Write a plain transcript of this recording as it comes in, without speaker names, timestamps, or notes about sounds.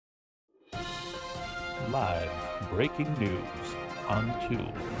live breaking news on 2.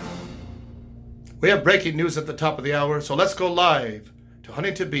 We have breaking news at the top of the hour, so let's go live to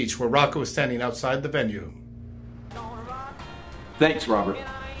Huntington Beach, where Rocco is standing outside the venue. Thanks, Robert.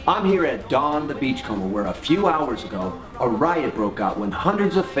 I'm here at Dawn the Beachcomber, where a few hours ago, a riot broke out when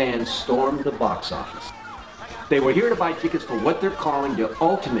hundreds of fans stormed the box office. They were here to buy tickets for what they're calling the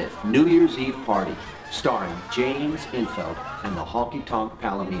ultimate New Year's Eve party, starring James Intveld and the Honky Tonk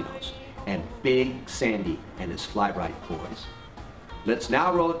Palominos, and Big Sandy and his Fly-Right boys. Let's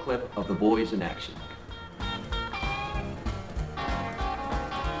now roll a clip of the boys in action.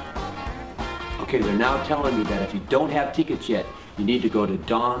 Okay, they're now telling me that if you don't have tickets yet, you need to go to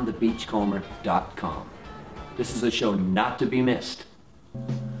DawnTheBeachcomber.com. This is a show not to be missed.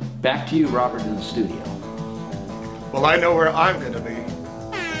 Back to you, Robert, in the studio. Well, I know where I'm going to be.